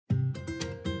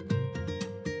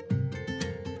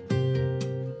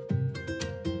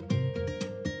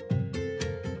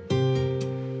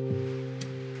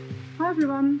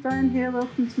everyone, Diane here,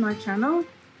 welcome to my channel.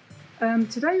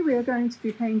 Today we are going to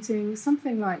be painting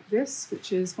something like this,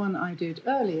 which is one I did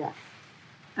earlier.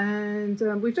 And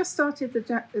we've just started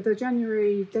the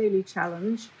January daily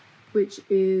challenge, which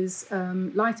is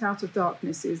Light Out of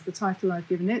Darkness is the title I've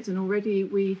given it. And already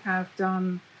we have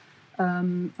done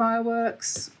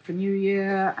fireworks for New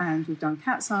Year and we've done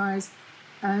cat's eyes.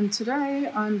 And today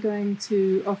I'm going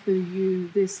to offer you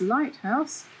this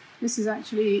lighthouse. This is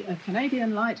actually a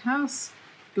Canadian lighthouse,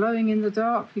 glowing in the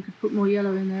dark. You could put more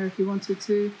yellow in there if you wanted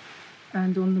to,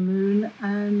 and on the moon.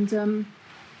 And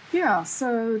yeah,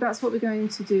 so that's what we're going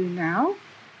to do now.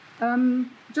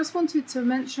 Just wanted to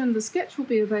mention the sketch will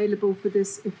be available for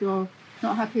this. If you're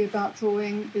not happy about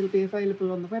drawing, it'll be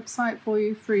available on the website for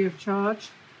you, free of charge.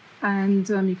 And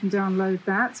you can download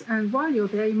that. And while you're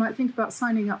there, you might think about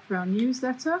signing up for our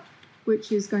newsletter,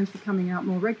 which is going to be coming out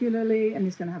more regularly and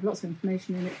is going to have lots of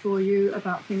information in it for you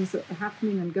about things that are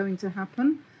happening and going to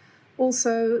happen.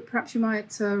 Also, perhaps you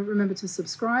might remember to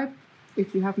subscribe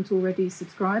if you haven't already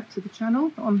subscribed to the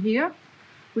channel on here,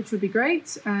 which would be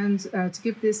great. And to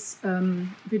give this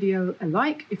video a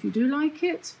like if you do like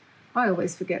it. I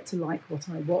always forget to like what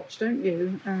I watch, don't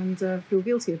you? And feel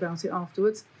guilty about it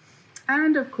afterwards.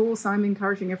 And of course, I'm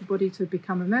encouraging everybody to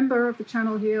become a member of the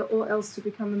channel here, or else to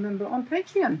become a member on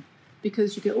Patreon,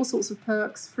 because you get all sorts of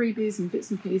perks, freebies and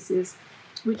bits and pieces,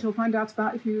 which you'll find out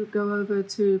about if you go over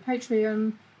to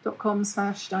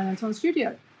patreon.com/Diane Antone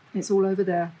Studio. It's all over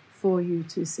there for you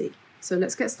to see. So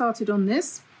let's get started on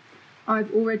this.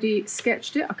 I've already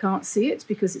sketched it. I can't see it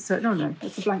because it's no,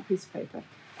 it's a blank piece of paper.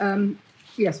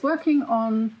 Yes, working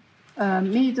on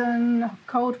Meaden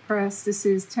cold press. This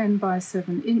is 10 by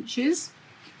 7 inches.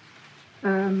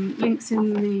 Links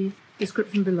in the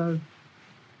description below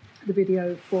the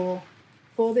video for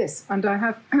this, and I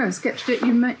have sketched it.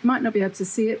 You might not be able to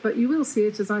see it, but you will see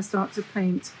it as I start to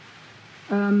paint.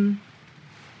 I'm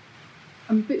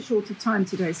a bit short of time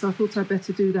today, so I thought I'd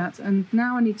better do that. And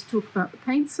now I need to talk about the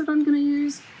paints that I'm going to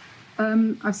use.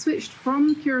 I've switched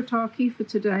from Kuretake for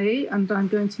today, and I'm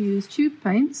going to use tube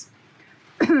paints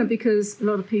because a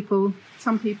lot of people,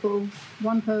 some people,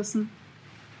 one person,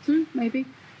 two maybe,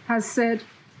 has said,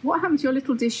 what happened to your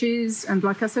little dishes? And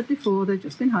like I said before, they've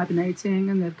just been hibernating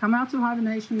and they've come out of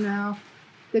hibernation now.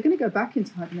 They're going to go back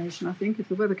into hibernation, I think, if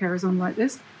the weather carries on like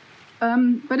this.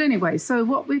 But anyway, so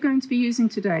what we're going to be using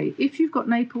today, if you've got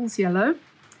Naples yellow,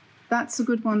 that's a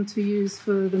good one to use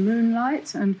for the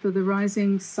moonlight and for the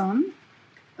rising sun.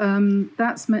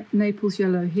 That's Naples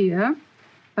yellow here.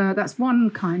 That's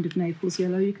one kind of Naples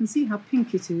yellow. You can see how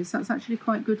pink it is. That's actually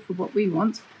quite good for what we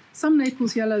want. Some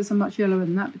Naples yellows are much yellower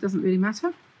than that, but it doesn't really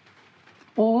matter.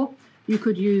 Or you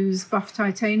could use buff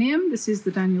titanium. This is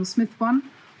the Daniel Smith one.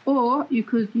 Or you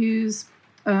could use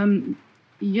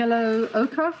yellow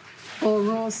ochre or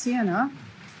raw sienna,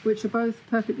 which are both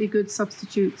perfectly good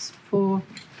substitutes for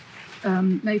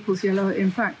Naples yellow.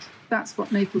 In fact, that's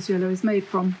what Naples yellow is made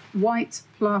from. White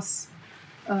plus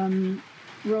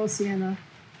raw sienna,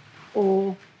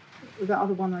 or the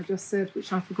other one I just said,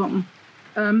 which I've forgotten.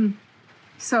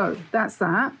 So that's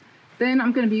that. Then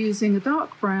I'm going to be using a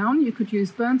dark brown. You could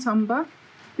use burnt umber.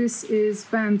 This is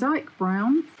Van Dyke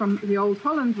brown from the Old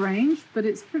Holland range, but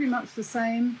it's pretty much the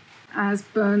same as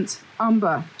burnt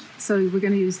umber. So we're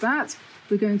going to use that.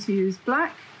 We're going to use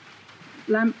black,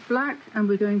 lamp black, and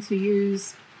we're going to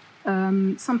use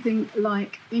something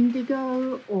like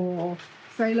indigo or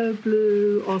phthalo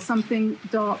blue or something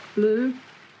dark blue.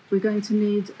 We're going to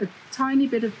need a tiny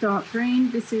bit of dark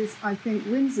green. This is, I think,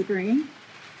 Winsor Green,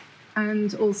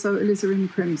 and also alizarin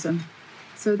crimson.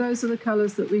 So those are the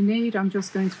colours that we need. I'm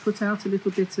just going to put out a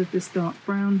little bit of this dark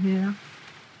brown here.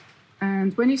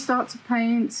 And when you start to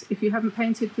paint, if you haven't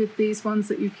painted with these ones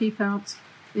that you keep out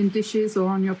in dishes or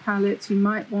on your palette, you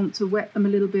might want to wet them a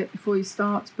little bit before you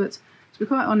start. But to be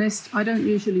quite honest, I don't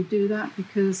usually do that,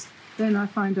 because then I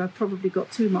find I've probably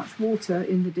got too much water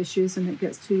in the dishes and it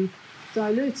gets too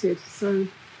diluted. So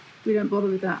we don't bother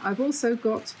with that. I've also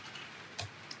got,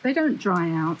 they don't dry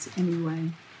out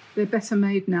anyway. They're better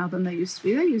made now than they used to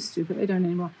be. They used to, but they don't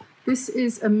anymore. This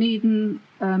is a Meaden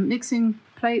mixing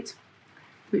plate,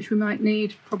 which we might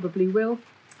need, probably will.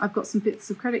 I've got some bits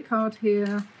of credit card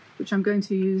here, which I'm going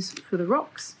to use for the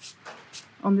rocks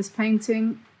on this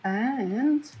painting,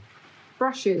 and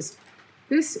brushes.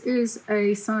 This is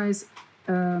a size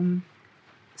 7,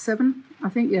 I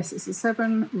think. Yes, it's a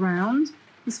 7 round.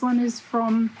 This one is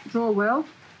from Drawell.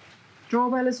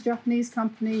 Drawell is a Japanese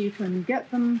company. You can get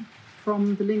them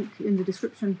from the link in the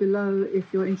description below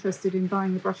if you're interested in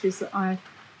buying the brushes that I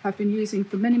have been using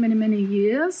for many, many, many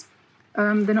years.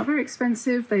 They're not very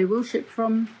expensive. They will ship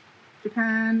from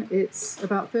Japan. It's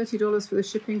about $30 for the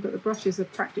shipping, but the brushes are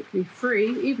practically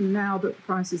free. Even now that the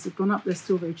prices have gone up, they're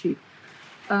still very cheap.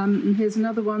 And here's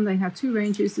another one. They have two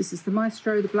ranges. This is the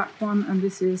Maestro, the black one, and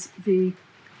this is the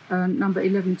number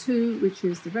 11-2, which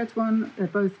is the red one. They're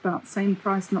both about the same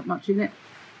price, not much in it.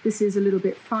 This is a little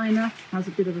bit finer, has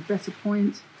a bit of a better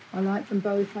point. I like them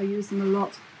both. I use them a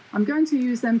lot. I'm going to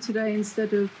use them today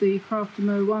instead of the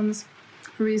Craftimo ones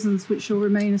for reasons which shall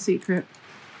remain a secret.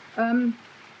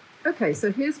 Okay,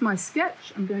 so here's my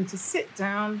sketch. I'm going to sit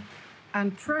down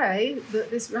and pray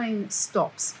that this rain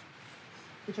stops,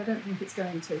 which I don't think it's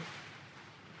going to.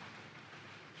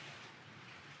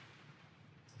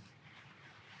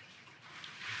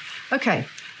 Okay,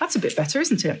 that's a bit better,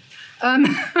 isn't it?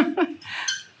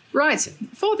 Right,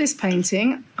 for this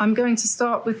painting, I'm going to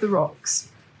start with the rocks.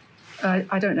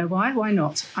 I don't know why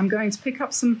not? I'm going to pick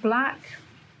up some black.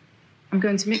 I'm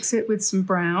going to mix it with some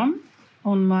brown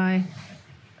on my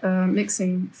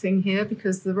mixing thing here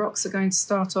because the rocks are going to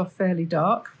start off fairly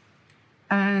dark.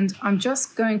 And I'm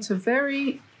just going to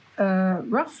very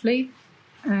roughly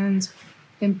and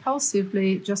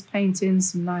impulsively just paint in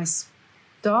some nice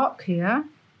dark here.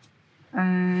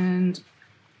 And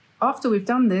after we've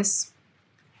done this,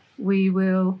 we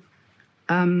will,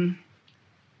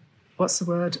 what's the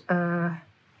word?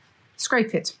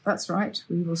 Scrape it. That's right.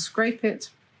 We will scrape it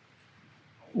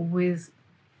with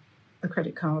the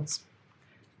credit cards.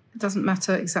 It doesn't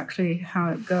matter exactly how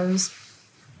it goes.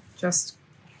 Just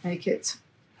make it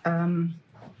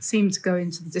seem to go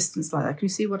into the distance like that. Can you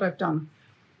see what I've done?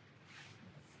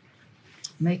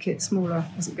 Make it smaller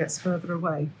as it gets further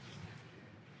away.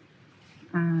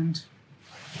 And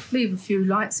leave a few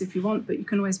lights if you want, but you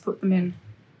can always put them in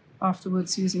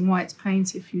afterwards using white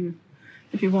paint if you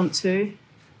want to.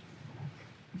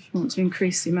 If you want to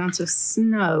increase the amount of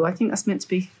snow, I think that's meant to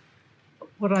be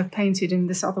what I've painted in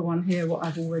this other one here, what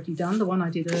I've already done, the one I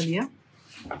did earlier.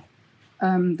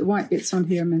 The white bits on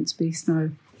here are meant to be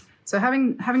snow. So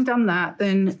having done that,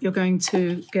 then you're going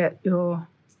to get your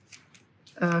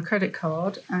credit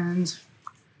card, and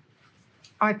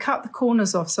I cut the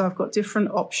corners off, so I've got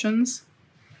different options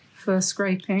for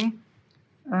scraping.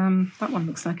 That one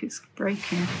looks like it's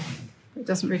breaking. It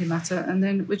doesn't really matter. And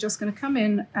then we're just going to come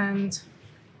in and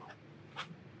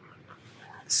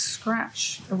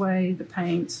scratch away the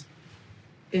paint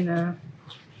in a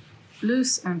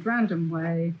loose and random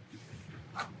way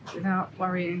without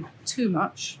worrying too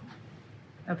much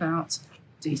about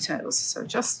details. So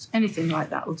just anything like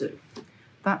that will do.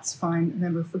 That's fine. And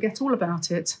then we'll forget all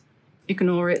about it.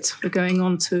 Ignore it. We're going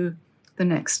on to the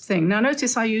next thing. Now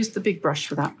notice I used the big brush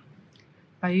for that.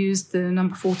 I used the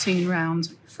number 14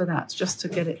 round for that, just to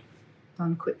get it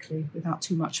done quickly without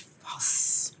too much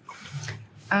fuss.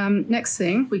 Next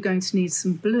thing, we're going to need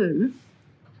some blue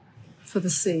for the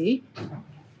sea.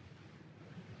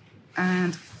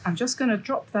 And I'm just going to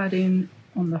drop that in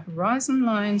on the horizon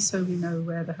line so we know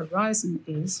where the horizon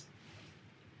is,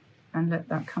 and let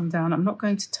that come down. I'm not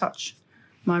going to touch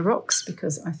my rocks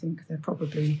because I think they're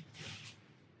probably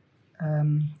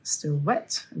still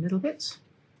wet a little bit.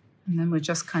 And then we'll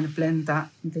just kind of blend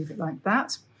that and leave it like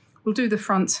that. We'll do the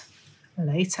front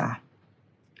later.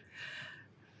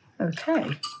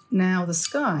 Okay, now the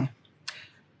sky.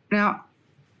 Now,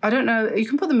 I don't know, you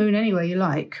can put the moon anywhere you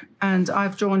like, and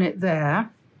I've drawn it there.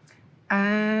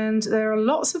 And there are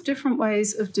lots of different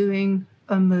ways of doing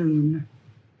a moon.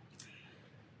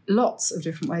 Lots of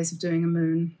different ways of doing a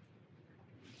moon.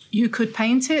 You could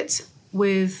paint it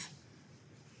with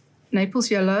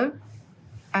Naples yellow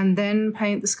and then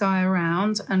paint the sky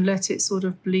around and let it sort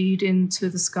of bleed into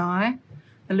the sky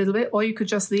a little bit, or you could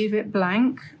just leave it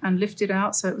blank and lift it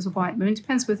out so it was a white moon.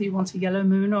 Depends whether you want a yellow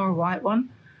moon or a white one.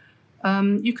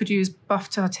 You could use buff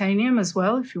titanium as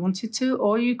well if you wanted to,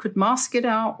 or you could mask it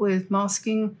out with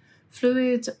masking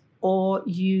fluid, or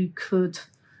you could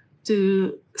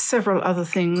do several other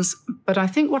things. But I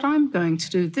think what I'm going to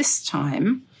do this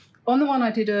time, on the one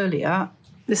I did earlier,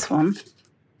 this one,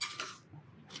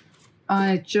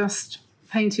 I just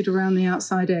painted around the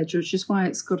outside edge, which is why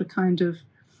it's got a kind of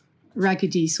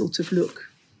raggedy sort of look,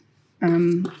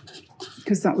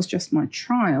 because that was just my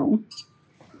trial.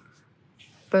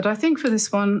 But I think for this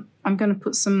one, I'm going to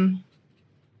put some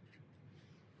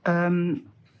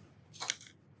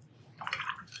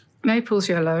Naples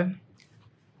yellow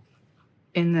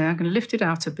in there. I'm going to lift it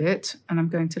out a bit, and I'm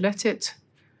going to let it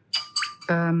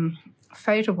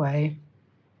fade away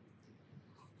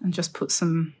and just put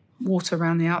some water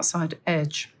around the outside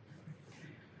edge.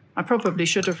 I probably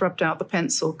should have rubbed out the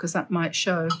pencil because that might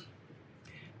show.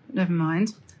 But never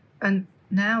mind. And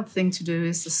now the thing to do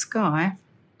is the sky.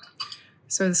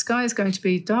 So the sky is going to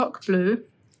be dark blue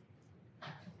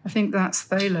I think that's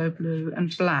phthalo blue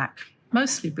and black,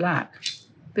 mostly black,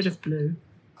 a bit of blue.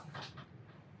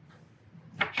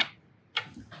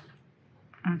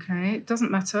 Okay, it doesn't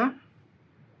matter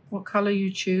what colour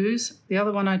you choose. The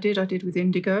other one I did with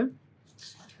indigo.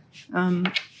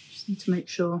 Just need to make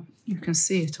sure you can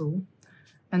see it all.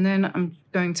 And then I'm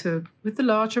going to, with the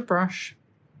larger brush,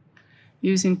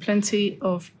 using plenty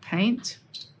of paint.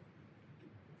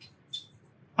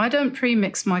 I don't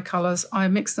pre-mix my colours. I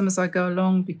mix them as I go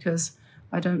along because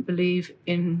I don't believe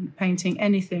in painting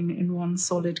anything in one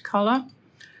solid colour.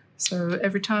 So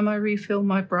every time I refill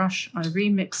my brush, I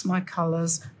remix my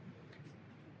colours,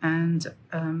 and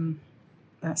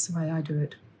that's the way I do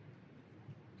it.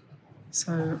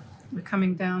 So we're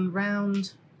coming down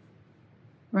round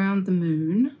the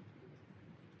moon.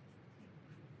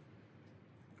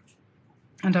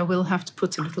 And I will have to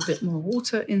put a little bit more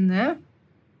water in there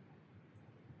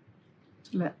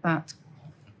to let that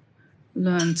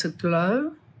learn to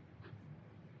glow.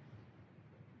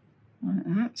 Like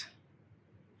that.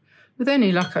 With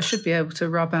any luck, I should be able to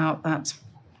rub out that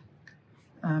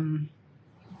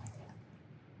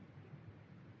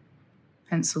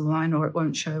pencil line, or it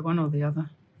won't show, one or the other,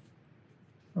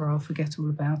 or I'll forget all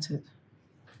about it.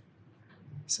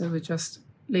 So we just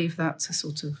leave that to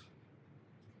sort of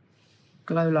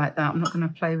glow like that. I'm not going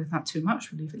to play with that too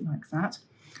much. We'll leave it like that.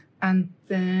 And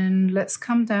then let's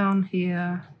come down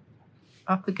here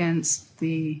up against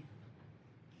the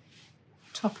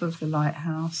top of the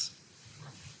lighthouse.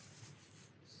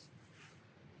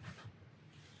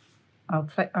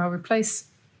 I'll replace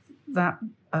that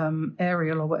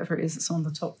aerial or whatever it is that's on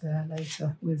the top there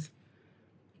later with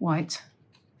white.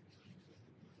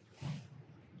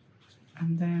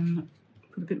 And then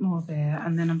put a bit more there.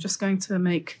 And then I'm just going to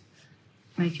make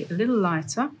it a little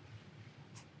lighter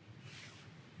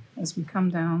as we come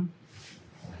down.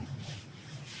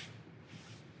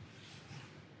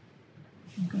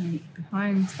 I'm going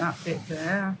behind that bit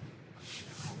there.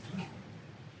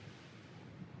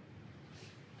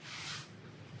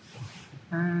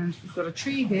 And we've got a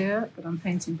tree here, but I'm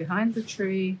painting behind the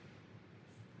tree.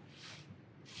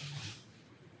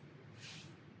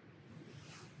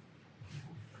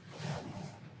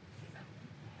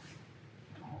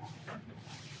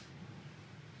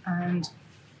 And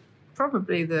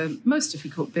probably the most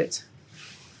difficult bit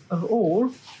of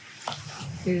all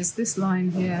is this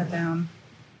line here down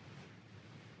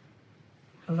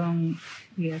along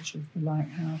the edge of the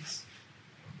lighthouse.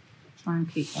 Try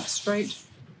and keep that straight.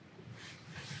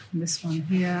 And this one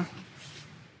here,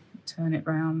 turn it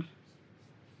round.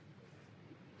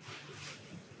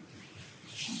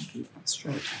 Try and keep that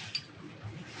straight.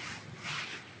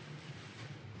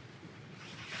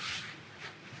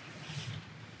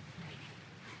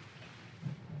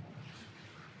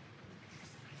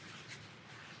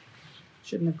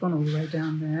 Shouldn't have gone all the way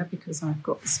down there because I've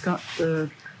got the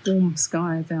warm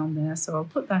sky down there, so I'll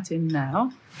put that in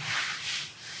now.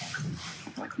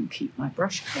 If I can keep my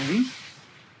brush clean.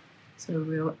 So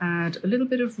we'll add a little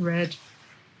bit of red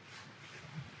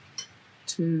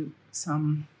to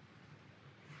some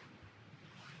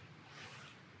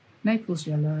Naples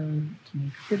yellow to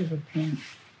make a bit of a pink.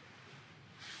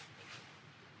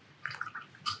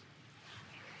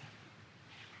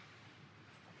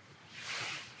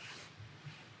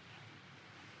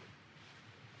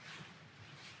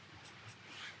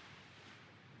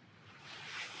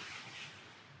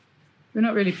 We're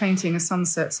not really painting a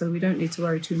sunset, so we don't need to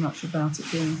worry too much about it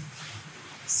being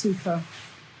super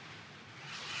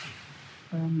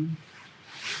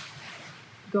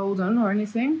golden or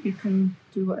anything. You can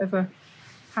do whatever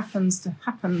happens to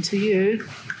happen to you.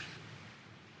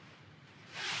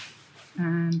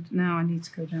 And now I need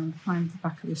to go down behind the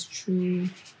back of this tree.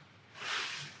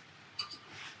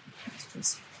 Let's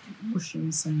just push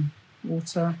in some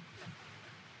water.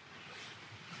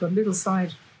 I've got a little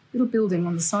building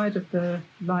on the side of the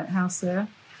lighthouse there.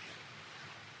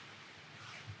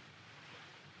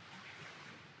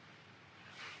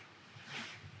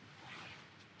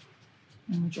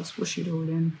 And we'll just whoosh it all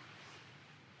in.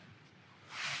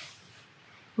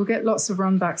 We'll get lots of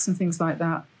runbacks and things like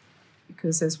that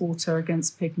because there's water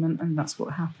against pigment and that's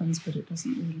what happens, but it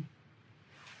doesn't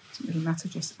really matter,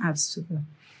 just adds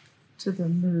to the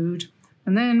mood.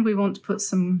 And then we want to put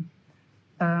some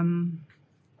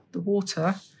the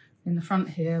water in the front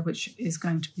here, which is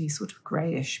going to be sort of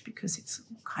greyish because it's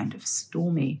kind of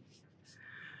stormy,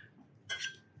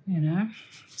 you know.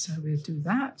 So we'll do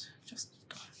that, just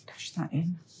dash that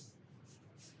in,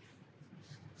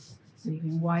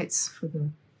 leaving whites for the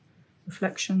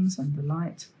reflections and the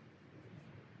light.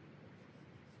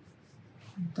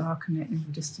 And darken it in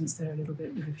the distance there a little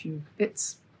bit with a few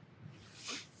bits.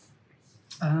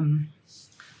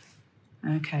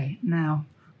 Okay, now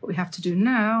what we have to do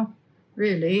now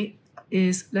really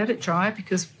is let it dry,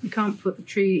 because we can't put the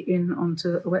tree in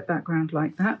onto a wet background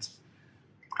like that.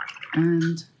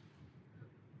 And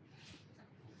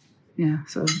yeah,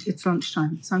 so it's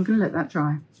lunchtime, so I'm going to let that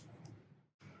dry.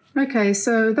 Okay,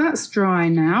 so that's dry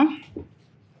now,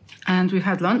 and we've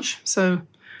had lunch, so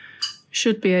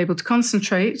should be able to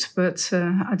concentrate, but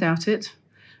I doubt it.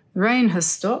 The rain has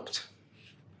stopped.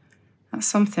 That's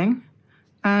something.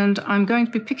 And I'm going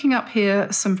to be picking up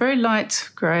here some very light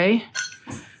grey,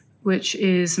 which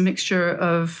is a mixture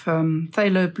of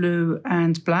phthalo blue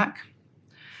and black.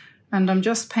 And I'm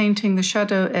just painting the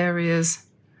shadow areas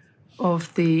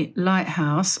of the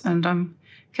lighthouse, and I'm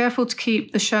careful to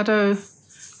keep the shadow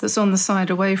that's on the side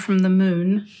away from the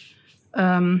moon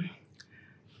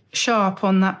sharp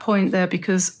on that point there,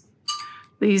 because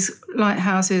these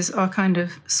lighthouses are kind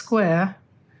of square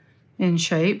in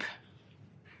shape,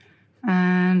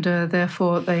 and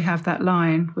therefore they have that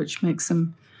line, which makes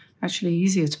them actually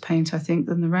easier to paint, I think,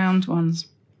 than the round ones.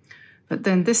 But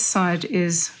then this side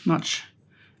is much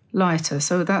lighter,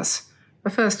 so that's a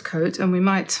first coat, and we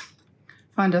might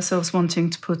find ourselves wanting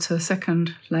to put a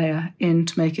second layer in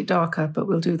to make it darker, but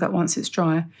we'll do that once it's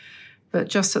dry. But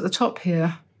just at the top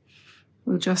here,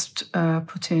 we'll just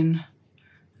put in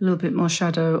a little bit more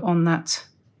shadow on that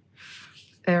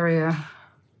area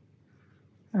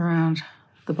around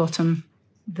the bottom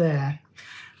there.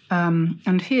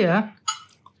 And here,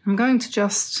 I'm going to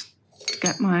just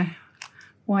get my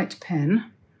white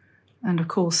pen. And of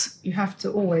course, you have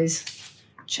to always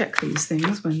check these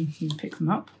things when you pick them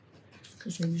up,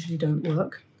 because they usually don't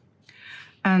work.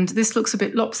 And this looks a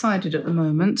bit lopsided at the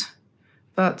moment,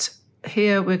 but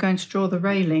here we're going to draw the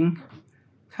railing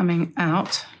coming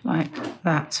out like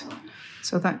that.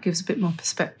 So that gives a bit more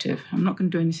perspective. I'm not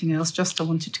going to do anything else, just I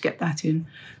wanted to get that in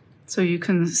so you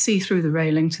can see through the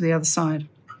railing to the other side.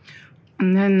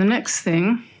 And then the next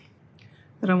thing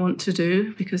that I want to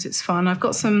do, because it's fun, I've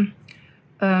got some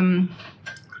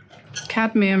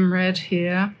cadmium red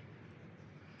here,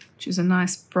 which is a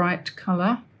nice bright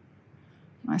colour,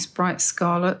 nice bright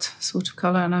scarlet sort of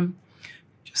colour, and I'm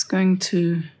just going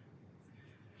to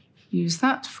use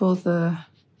that for the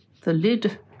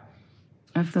lid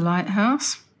of the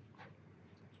lighthouse.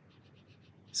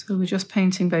 So we're just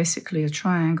painting basically a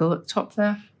triangle at the top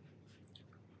there.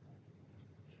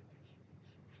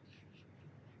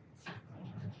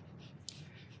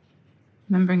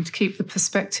 Remembering to keep the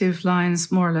perspective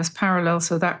lines more or less parallel,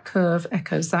 so that curve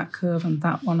echoes that curve and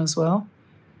that one as well.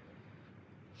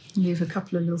 Leave a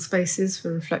couple of little spaces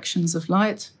for reflections of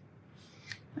light.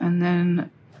 And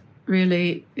then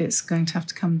really it's going to have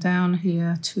to come down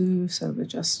here too, so we'll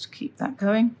just keep that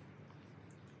going.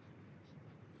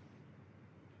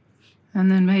 And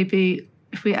then maybe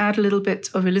if we add a little bit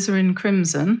of alizarin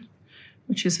crimson,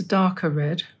 which is a darker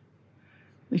red,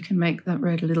 we can make that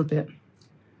red a little bit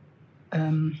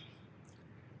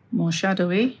more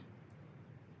shadowy.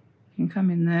 You can come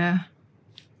in there,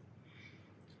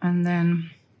 and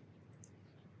then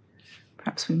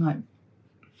perhaps we might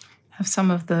have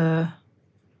some of the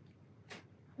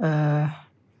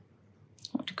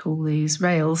what do you call these,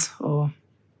 rails or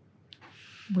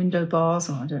window bars,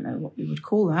 or I don't know what we would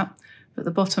call that, but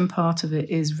the bottom part of it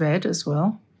is red as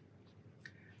well.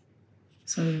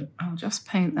 So I'll just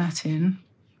paint that in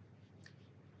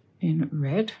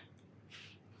red.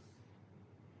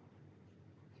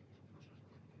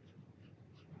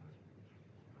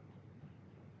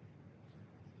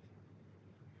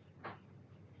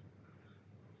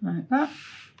 Like that.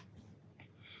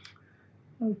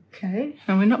 Okay,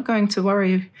 and we're not going to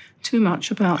worry too much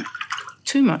about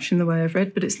too much in the way of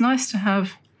red, but it's nice to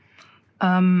have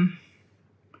an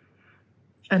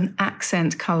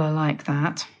accent colour like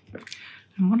that.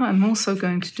 And what I'm also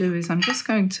going to do is I'm just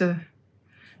going to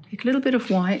take a little bit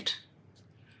of white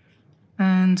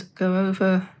and go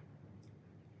over,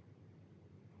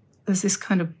 there's this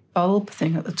kind of bulb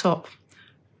thing at the top.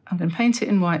 I'm going to paint it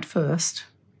in white first.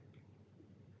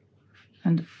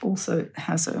 And also it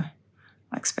has a,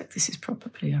 I expect this is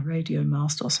probably a radio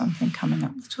mast or something coming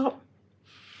up the top.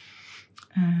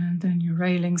 And then your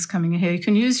railings coming in here. You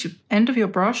can use your end of your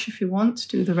brush if you want to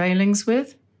do the railings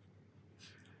with.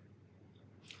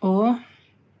 Or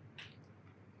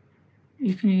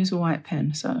you can use a white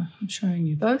pen. So I'm showing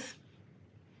you both.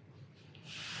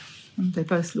 And they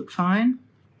both look fine.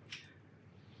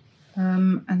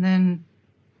 And then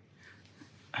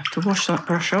I have to wash that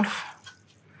brush off.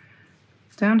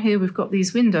 Down here we've got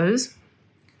these windows,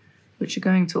 which are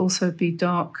going to also be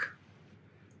dark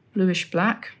bluish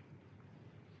black,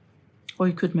 or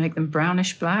you could make them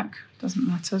brownish black, doesn't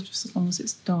matter, just as long as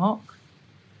it's dark.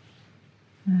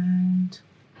 And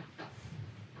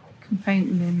you can paint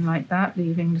them in like that,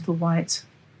 leaving little white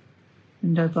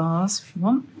window bars if you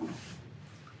want.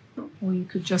 Or you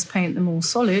could just paint them all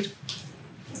solid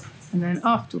and then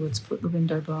afterwards put the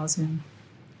window bars in.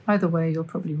 Either way, you'll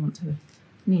probably want to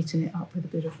neaten it up with a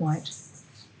bit of white.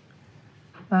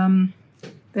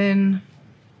 Then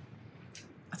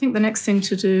I think the next thing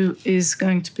to do is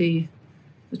going to be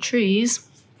the trees.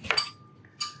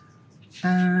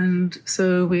 And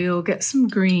so we'll get some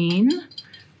green.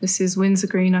 This is Winsor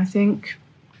Green, I think.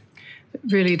 It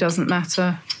really doesn't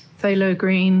matter. Phthalo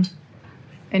green,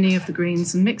 any of the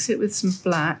greens, and mix it with some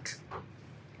black.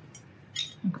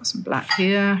 I've got some black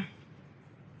here.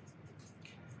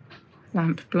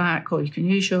 Lamp black, or you can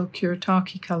use your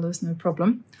Kuretake colours, no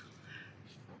problem.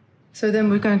 So then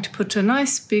we're going to put a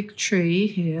nice big tree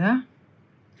here,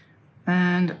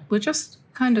 and we're just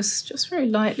very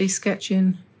lightly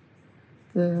sketching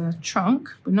the trunk.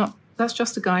 That's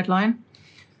just a guideline.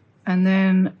 And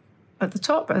then at the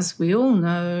top, as we all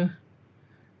know,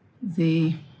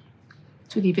 the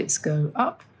twiggy bits go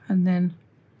up, and then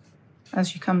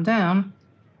as you come down,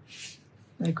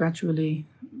 they gradually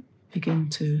begin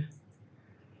to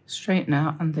straighten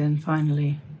out and then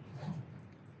finally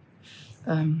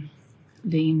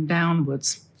lean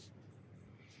downwards.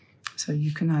 So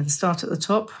you can either start at the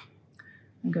top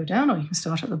and go down, or you can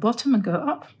start at the bottom and go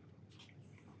up,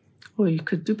 or you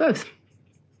could do both.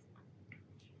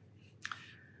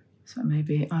 So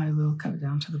maybe I will go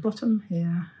down to the bottom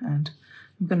here, and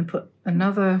I'm going to put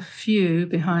another few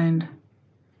behind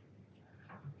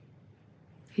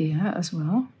here as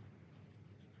well.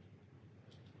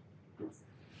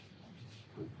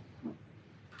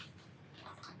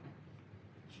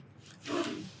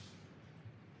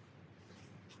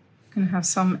 Going to have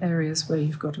some areas where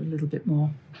you've got a little bit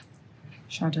more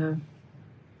shadow.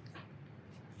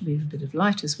 Leave a bit of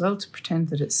light as well to pretend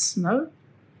that it's snow.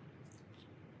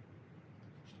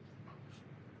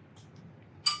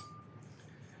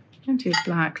 Plenty of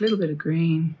black, a little bit of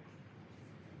green.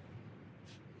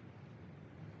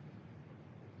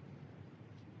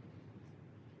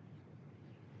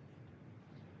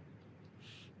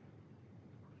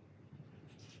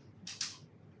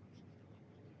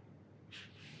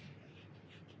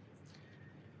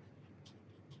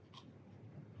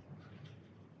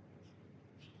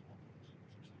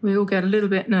 We all get a little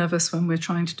bit nervous when we're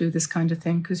trying to do this kind of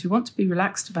thing because you want to be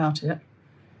relaxed about it,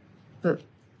 but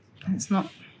it's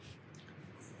not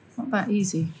that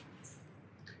easy,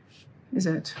 is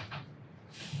it?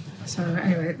 So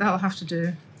anyway, that'll have to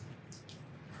do.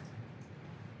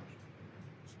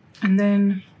 And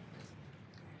then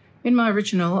in my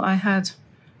original, I had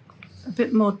a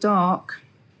bit more dark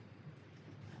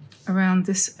around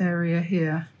this area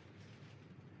here,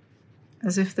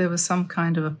 as if there was some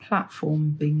kind of a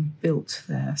platform being built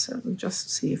there. So we'll just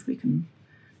see if we can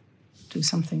do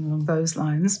something along those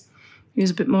lines. Use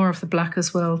a bit more of the black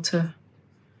as well to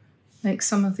make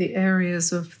some of the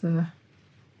areas of the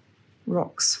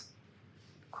rocks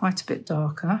quite a bit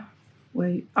darker,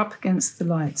 way up against the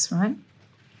lights, right?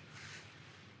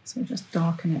 So just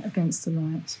darken it against the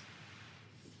lights.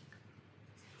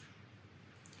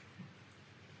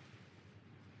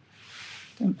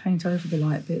 Don't paint over the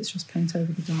light bits, just paint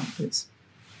over the dark bits.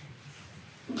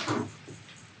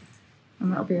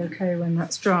 And that'll be okay when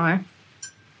that's dry.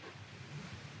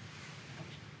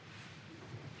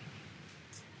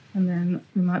 And then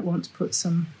we might want to put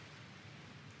some,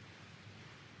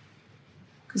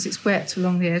 because it's wet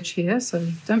along the edge here, so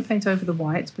don't paint over the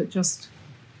white, but just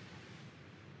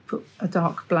put a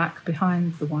dark black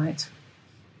behind the white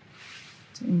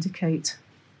to indicate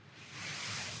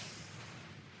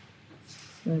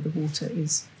where the water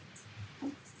is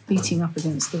beating up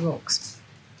against the rocks.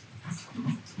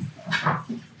 I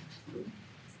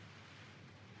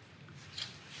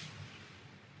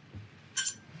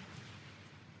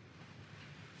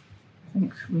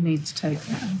think we need to take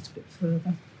that out a bit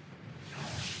further.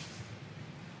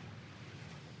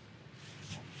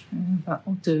 And that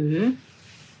will do.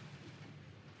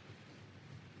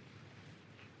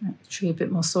 Make the tree a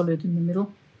bit more solid in the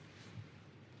middle.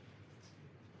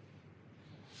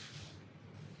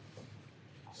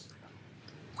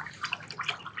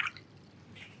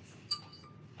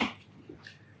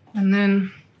 And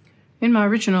then in my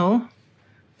original,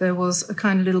 there was a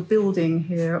kind of little building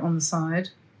here on the side.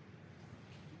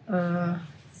 I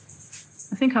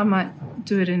think I might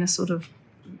do it in a sort of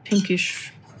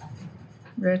pinkish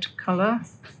red colour.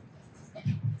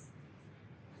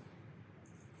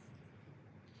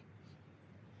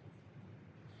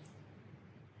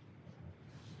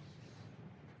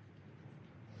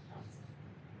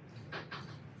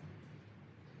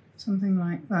 something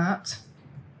like that.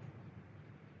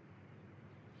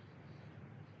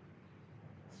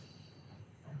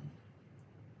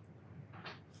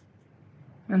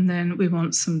 And then we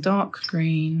want some dark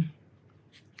green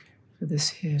for this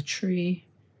here tree.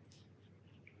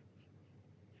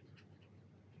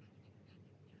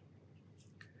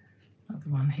 Another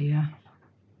one here.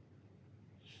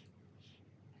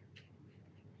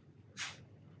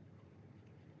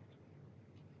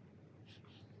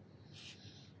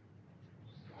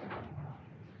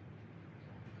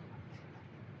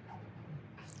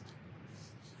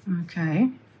 Okay.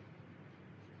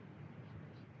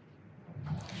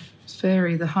 Just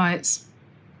vary the heights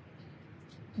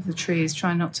of the trees.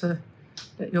 Try not to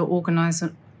let your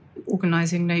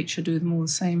organizing nature do them all the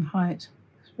same height.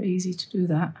 It's very easy to do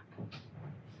that.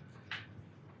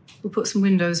 We'll put some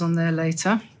windows on there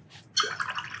later.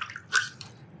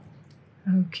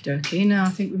 Okie dokie. Now I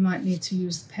think we might need to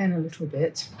use the pen a little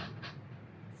bit.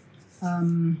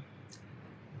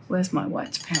 Where's my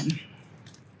white pen?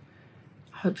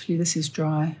 Hopefully this is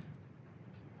dry.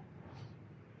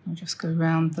 I'll just go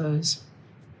around those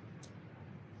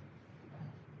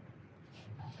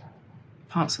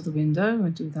parts of the window.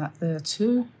 I'll do that there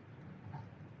too.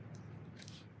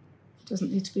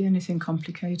 Doesn't need to be anything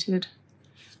complicated.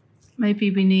 Maybe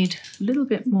we need a little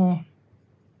bit more.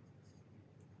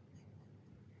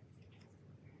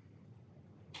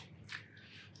 A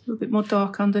little bit more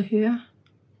dark under here.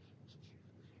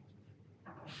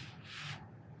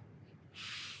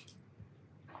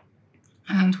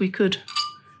 And we could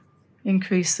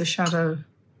increase the shadow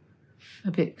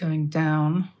a bit going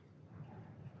down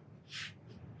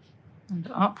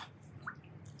and up.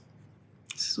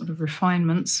 Sort of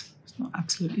refinements. It's not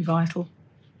absolutely vital.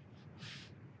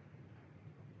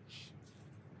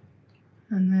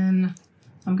 And then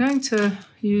I'm going to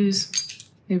use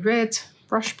a red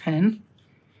brush pen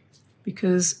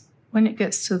because when it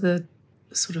gets to the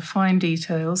sort of fine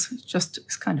details,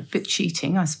 it's kind of a bit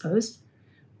cheating, I suppose.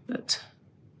 But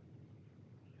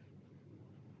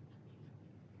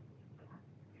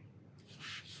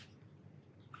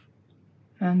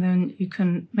and then you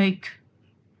can make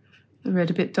the red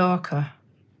a bit darker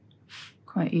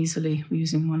quite easily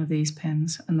using one of these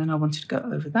pens. And then I wanted to go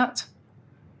over that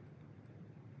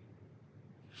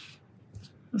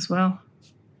as well.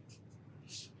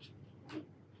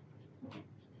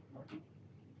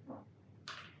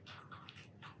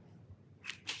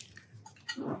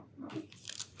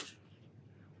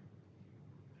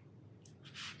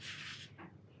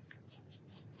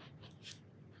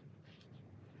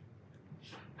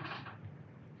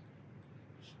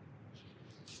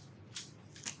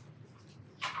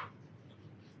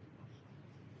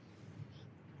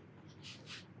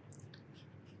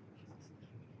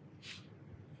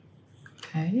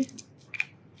 Okay,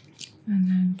 and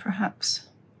then perhaps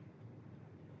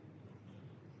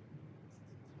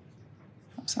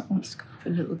that wants to go up a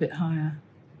little bit higher.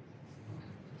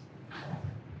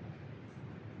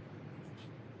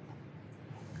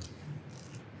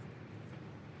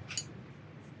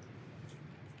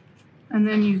 And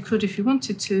then you could, if you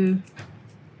wanted to,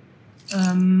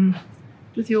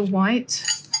 with your white,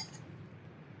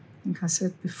 I think I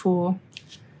said before,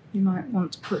 you might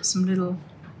want to put some little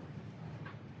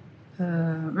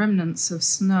remnants of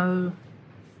snow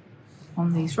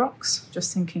on these rocks.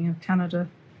 Just thinking of Canada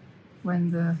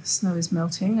when the snow is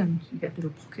melting and you get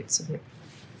little pockets of it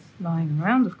lying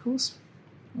around, of course,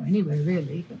 or anywhere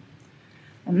really.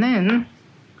 And then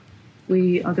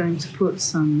we are going to put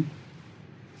some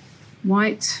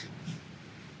white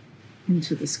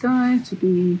into the sky to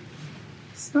be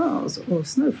stars or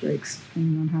snowflakes,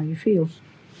 depending on how you feel.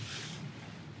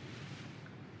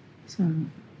 So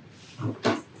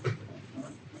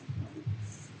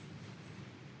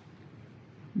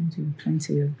we'll do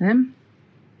plenty of them.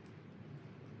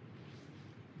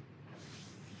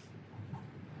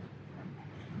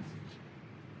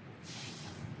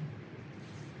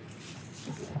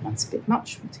 That's a bit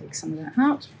much. We'll take some of that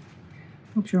out.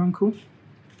 Bob's your uncle.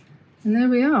 And there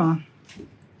we are.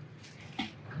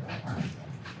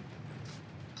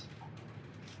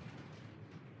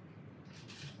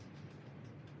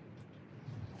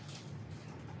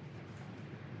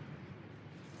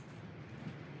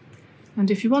 And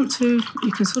if you want to,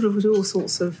 you can sort of do all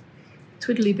sorts of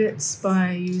twiddly bits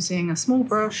by using a small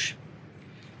brush.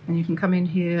 And you can come in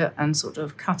here and sort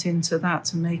of cut into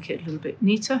that and make it a little bit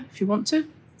neater if you want to.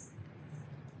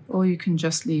 Or you can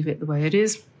just leave it the way it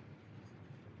is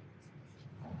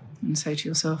and say to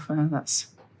yourself, that's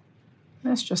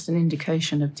just an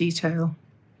indication of detail.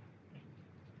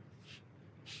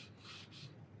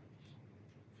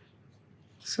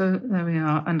 So there we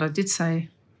are. And I did say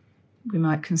we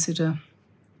might consider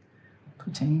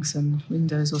putting some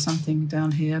windows or something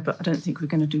down here, but I don't think we're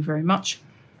going to do very much.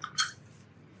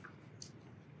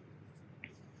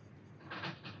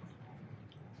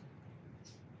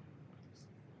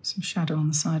 Some shadow on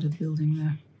the side of the building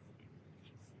there.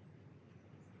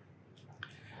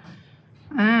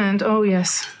 And, oh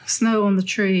yes, snow on the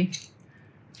tree.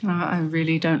 I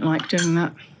really don't like doing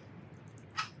that.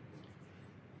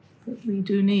 But we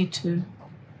do need to.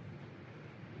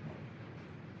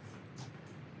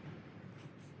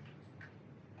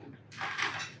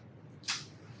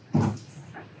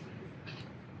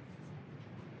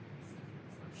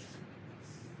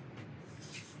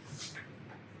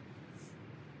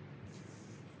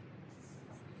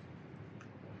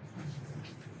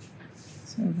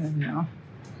 So there we are.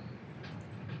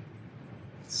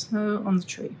 Snow on the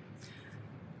tree.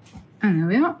 And there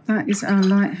we are. That is our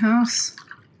lighthouse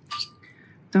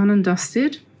done and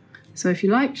dusted. So if you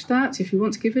liked that, if you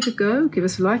want to give it a go, give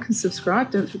us a like and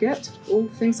subscribe. Don't forget all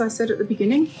the things I said at the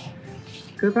beginning.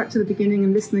 Go back to the beginning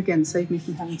and listen again. Save me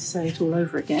from having to say it all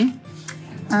over again.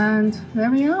 And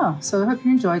there we are. So I hope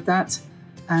you enjoyed that.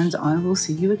 And I will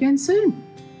see you again soon.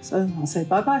 So I'll say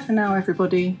bye-bye for now,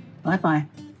 everybody. Bye-bye.